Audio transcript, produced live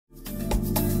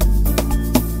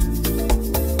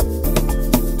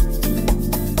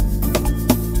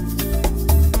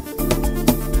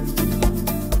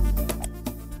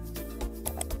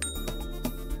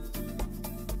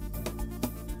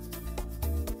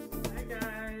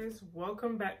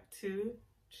welcome back to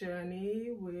Journey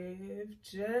with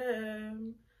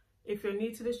Jem. If you're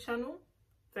new to this channel,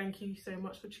 thank you so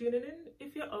much for tuning in.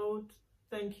 If you're old,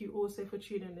 thank you also for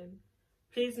tuning in.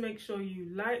 Please make sure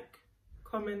you like,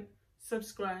 comment,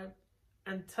 subscribe,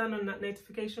 and turn on that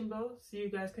notification bell so you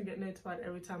guys can get notified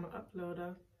every time I upload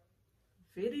a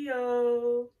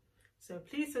video. So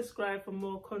please subscribe for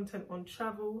more content on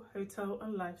travel, hotel,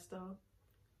 and lifestyle.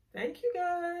 Thank you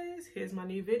guys. Here's my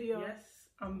new video. Yes,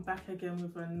 I'm back again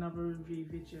with another review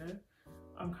video.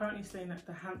 I'm currently staying at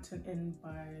the Hampton Inn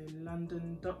by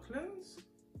London Docklands.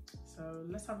 So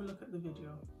let's have a look at the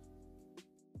video.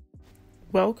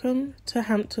 Welcome to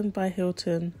Hampton by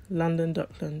Hilton, London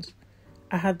Docklands.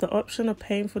 I had the option of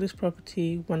paying for this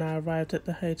property when I arrived at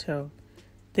the hotel.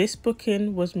 This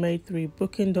booking was made through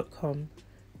booking.com.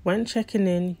 When checking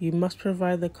in, you must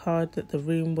provide the card that the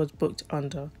room was booked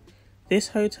under. This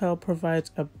hotel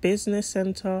provides a business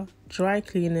centre, dry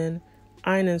cleaning,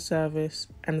 ironing service,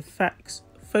 and fax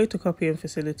photocopying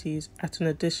facilities at an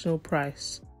additional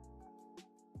price.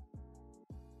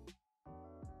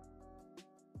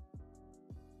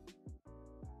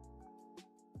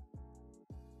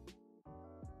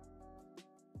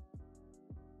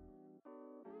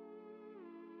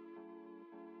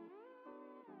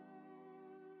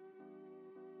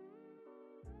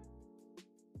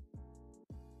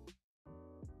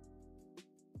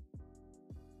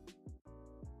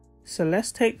 So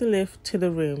let's take the lift to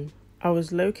the room. I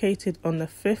was located on the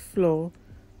 5th floor.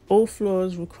 All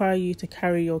floors require you to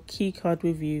carry your key card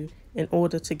with you in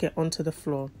order to get onto the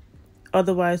floor.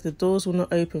 Otherwise, the doors will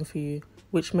not open for you,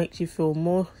 which makes you feel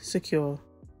more secure.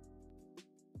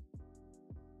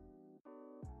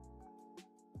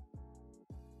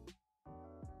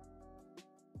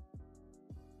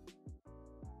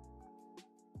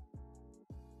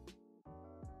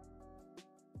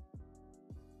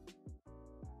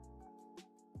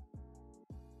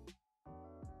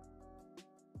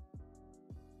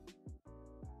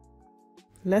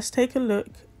 Let's take a look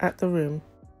at the room.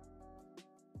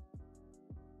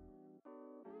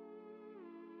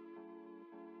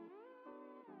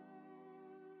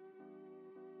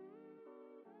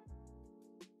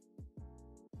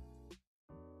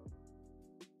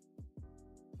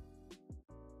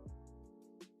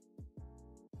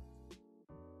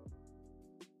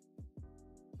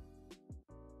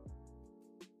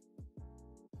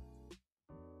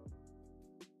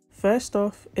 First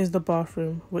off is the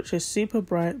bathroom, which is super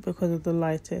bright because of the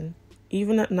lighting.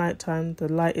 Even at night time, the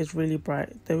light is really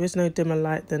bright. There is no dimmer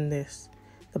light than this.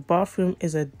 The bathroom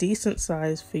is a decent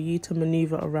size for you to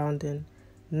maneuver around in.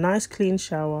 Nice clean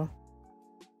shower.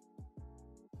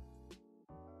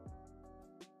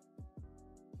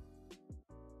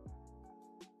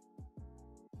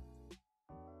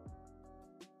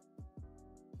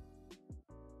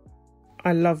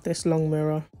 I love this long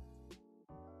mirror.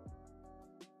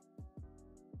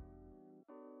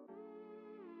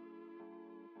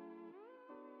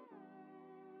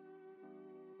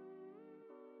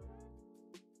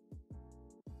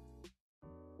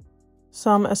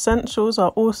 Some essentials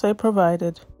are also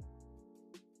provided.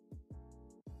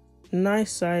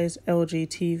 Nice size LG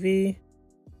TV.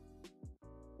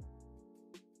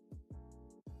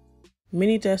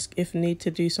 Mini desk if need to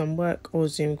do some work or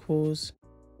Zoom calls.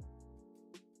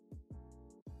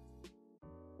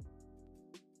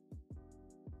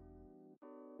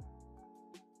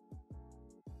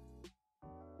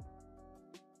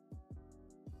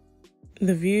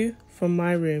 The view from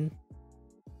my room.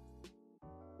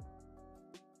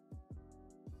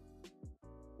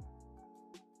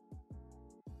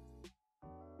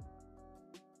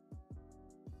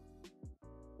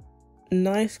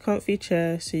 Nice comfy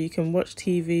chair so you can watch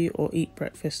TV or eat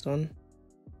breakfast on.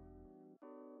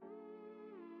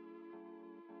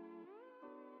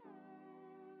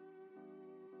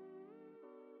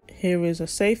 Here is a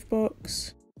safe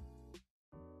box.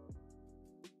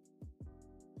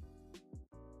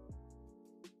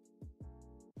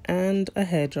 And a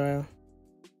hairdryer.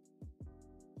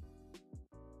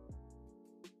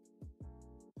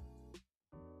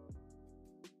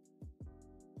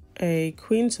 A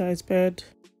queen size bed.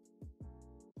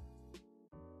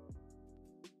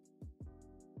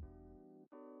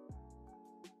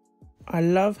 I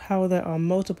love how there are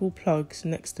multiple plugs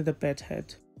next to the bed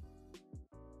head.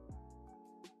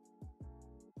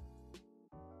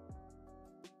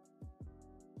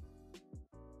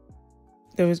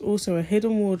 There is also a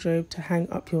hidden wardrobe to hang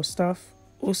up your stuff.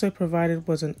 Also provided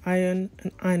was an iron,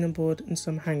 an ironing board and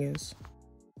some hangers.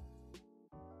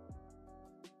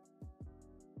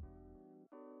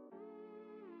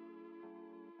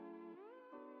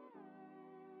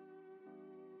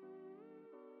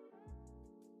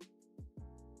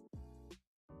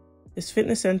 This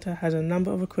fitness centre has a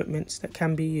number of equipments that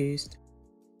can be used.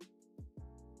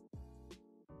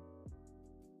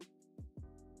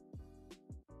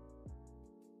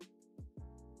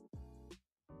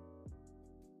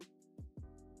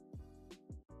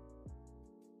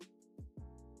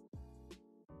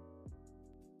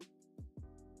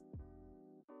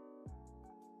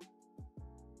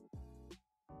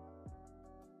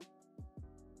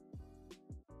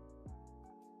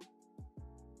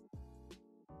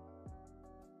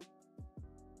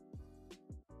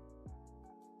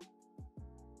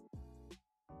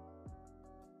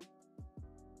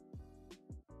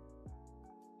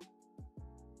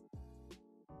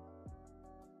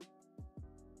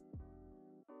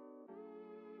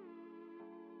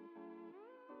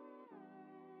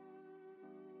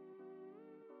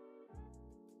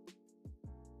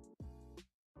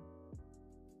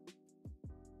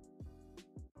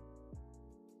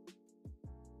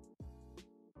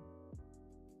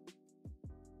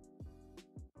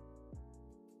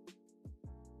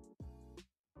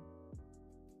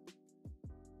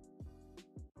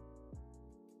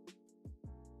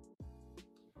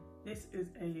 This is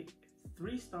a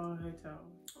 3-star hotel.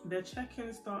 Their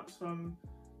check-in starts from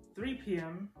 3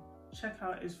 p.m.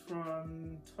 Checkout is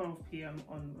from 12 p.m.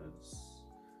 onwards.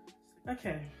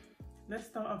 Okay, let's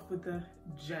start off with the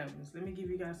gems. Let me give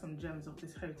you guys some gems of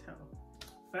this hotel.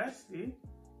 Firstly,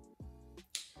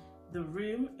 the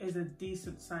room is a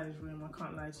decent sized room, I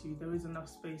can't lie to you. There is enough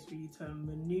space for you to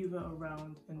maneuver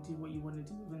around and do what you want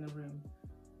to do within the room.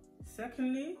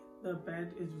 Secondly, the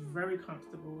bed is very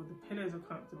comfortable, the pillows are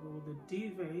comfortable, the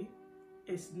duvet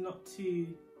is not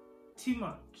too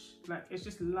much. Like, it's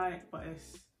just light, but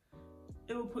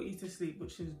it will put you to sleep,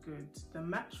 which is good. The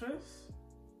mattress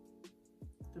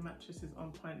is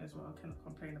on point as well, I cannot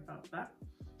complain about that.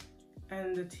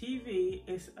 And the TV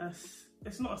is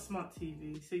it's not a smart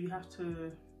TV, so you have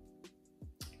to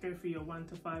go through your 1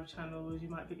 to 5 channels. You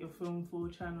might get your film 4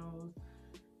 channels.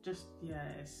 Just, yeah,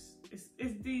 it's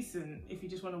decent if you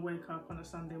just want to wake up on a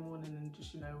Sunday morning and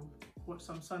just, you know, watch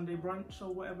some Sunday brunch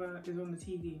or whatever is on the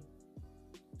TV.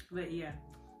 But yeah,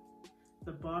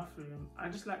 the bathroom, I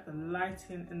just like the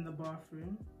lighting in the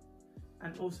bathroom,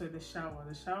 and also the shower.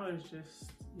 The shower is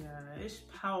just, yeah, it's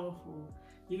powerful.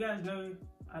 You guys know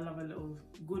I love a little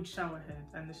good shower head,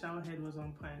 and the shower head was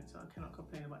on point, so I cannot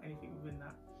complain about anything within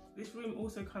that. This room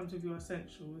also comes with your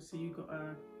essentials, so you got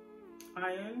a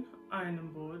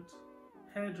ironing board,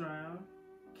 hairdryer,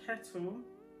 kettle,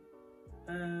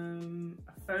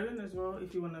 a phone as well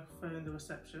if you want to phone the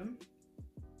reception.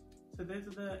 So those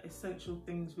are the essential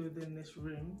things within this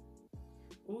room.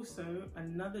 Also,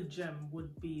 another gem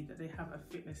would be that they have a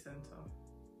fitness center.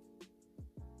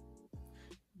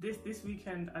 This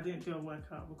weekend I didn't do a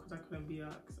workout because I couldn't be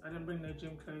asked. I didn't bring no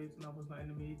gym clothes and I was not in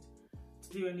the mood to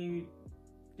do any,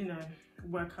 you know,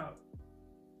 workout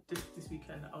this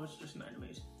weekend. I was just not in the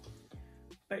mood.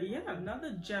 But yeah,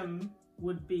 another gem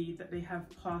would be that they have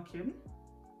parking,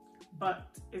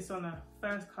 but it's on a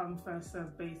first come first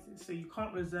served basis, so you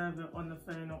can't reserve it on the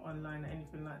phone or online or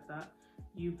anything like that.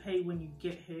 You pay when you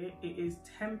get here. It is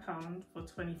 £10 for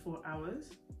 24 hours,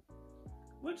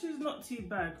 which is not too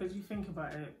bad because you think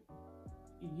about it,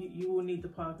 you will need the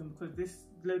parking because this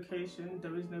location,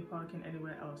 there is no parking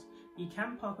anywhere else. You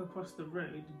can park across the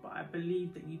road, but I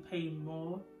believe that you pay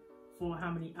more for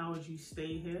how many hours you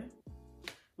stay here,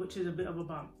 which is a bit of a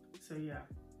bump. So yeah,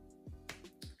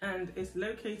 and it's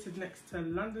located next to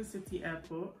London City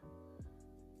Airport,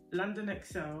 London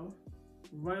Excel,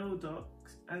 Royal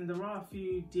Docks, and there are a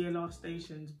few DLR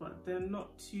stations, but they're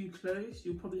not too close.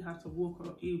 You'll probably have to walk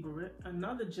or Uber it.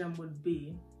 Another gem would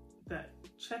be that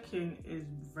check-in is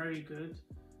very good.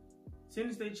 As soon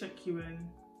as they check you in,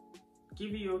 give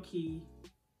you your key,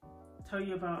 tell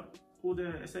you about all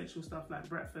the essential stuff like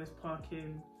breakfast,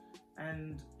 parking,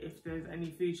 and if there's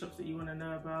any food shops that you want to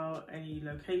know about, any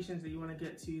locations that you want to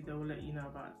get to, they will let you know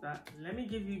about that. Let me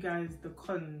give you guys the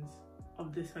cons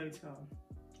of this hotel.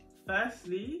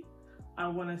 Firstly, I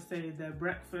want to say their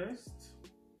breakfast,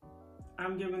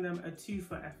 I'm giving them a 2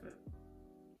 for effort.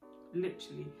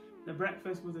 Literally, the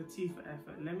breakfast was a 2 for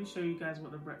effort. Let me show you guys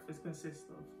what the breakfast consists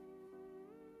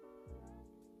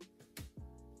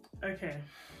of. Okay,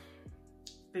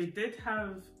 they did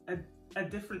have a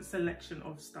different selection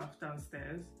of stuff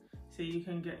downstairs, so you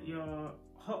can get your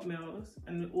hot meals,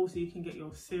 and also you can get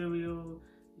your cereal,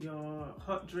 your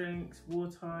hot drinks,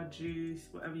 water, juice,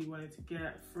 whatever you wanted to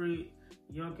get, fruit,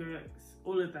 yogurts,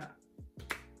 all of that.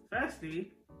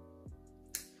 Firstly,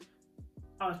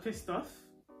 I was pissed off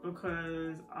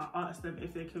because I asked them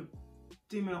if they could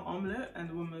do me an omelette, and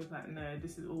the woman was like, no,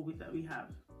 this is all that we have.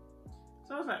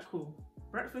 So I was like, cool.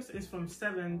 Breakfast is from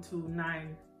 7 to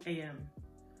 9 a.m.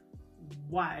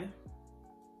 Why?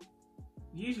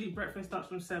 Usually breakfast starts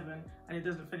from 7 and it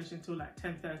doesn't finish until like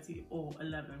 10:30 or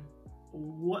 11.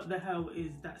 What the hell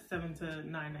is that 7 to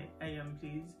 9 a.m.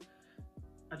 please?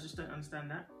 I just don't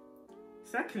understand that.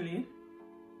 Secondly,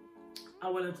 I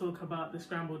want to talk about the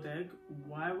scrambled egg.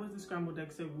 Why was the scrambled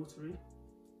egg so watery?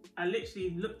 I literally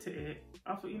looked at it.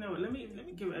 I thought, you know what, let me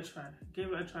give it a try.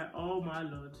 Give it a try. Oh my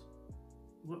lord.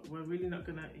 We're really not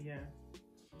gonna, yeah.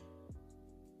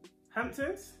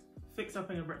 Hamptons, fix up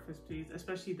on your breakfast please,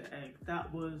 especially the egg.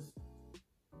 That was...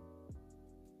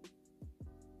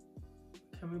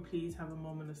 Can we please have a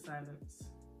moment of silence?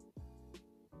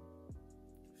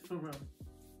 For real.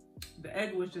 The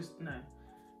egg was just, no.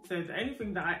 So the only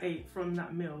thing that I ate from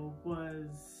that meal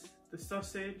was the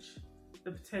sausage,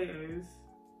 the potatoes,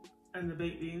 and the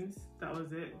baked beans. That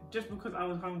was it. Just because I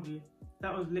was hungry.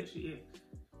 That was literally it.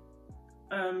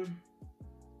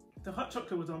 The hot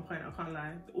chocolate was on point, I can't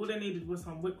lie. All they needed was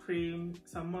some whipped cream,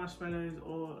 some marshmallows,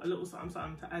 or a little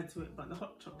something to add to it, but the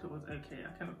hot chocolate was okay.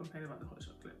 I cannot complain about the hot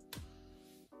chocolate.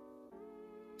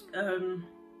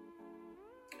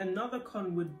 Another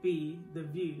con would be the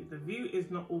view. The view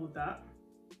is not all that.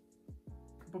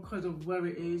 Because of where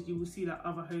it is, you will see like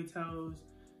other hotels,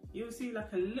 you will see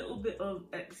like a little bit of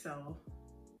Excel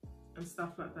and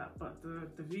stuff like that, but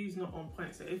the view's not on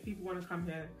point. So if people want to come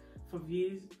here for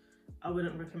views, I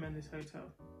wouldn't recommend this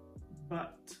hotel.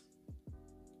 But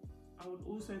I would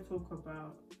also talk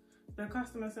about the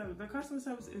customer service. The customer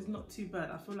service is not too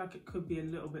bad. I feel like it could be a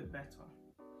little bit better.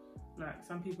 Like,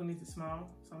 some people need to smile,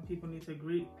 some people need to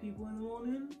greet people in the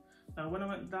morning. When I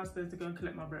went downstairs to go and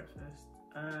collect my breakfast,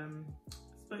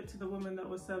 spoke to the woman that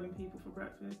was serving people for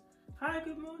breakfast. Hi,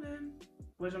 good morning.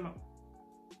 Where's your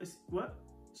mask? What?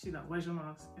 She's like, where's your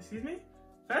mask? Excuse me?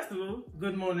 First of all,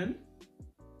 good morning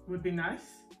would be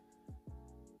nice.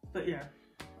 But yeah,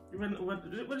 we're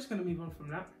just gonna move on from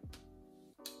that.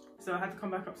 So I had to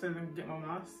come back upstairs and get my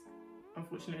mask.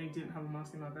 Unfortunately, I didn't have a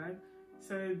mask in my bag.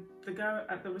 So the guy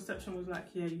at the reception was like,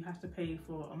 yeah, you have to pay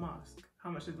for a mask. How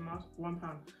much is the mask? £1.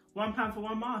 £1 for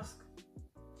one mask.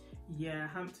 Yeah,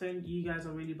 Hampton, you guys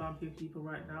are really bumping people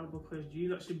right now because you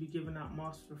lot should be giving out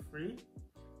masks for free.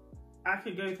 I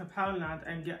could go to Poundland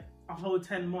and get a whole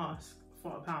 10 masks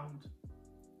for £1.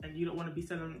 And you don't want to be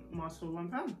selling masks for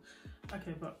 £1.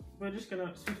 Okay, but we're just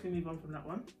gonna swiftly move on from that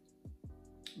one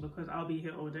because I'll be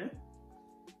here all day.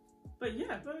 But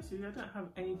yeah, honestly, I don't have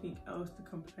anything else to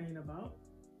complain about.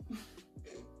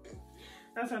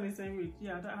 That sounded so rude.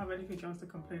 Yeah, I don't have anything else to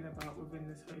complain about within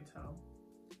this hotel.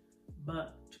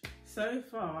 But so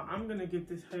far, I'm gonna give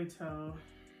this hotel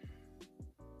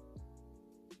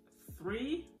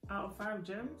 3 out of 5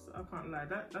 gems. I can't lie,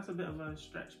 that's a bit of a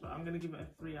stretch, but I'm gonna give it a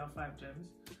 3 out of 5 gems.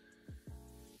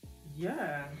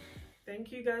 Yeah,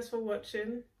 thank you guys for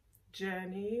watching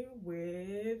Journey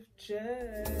with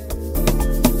Jess.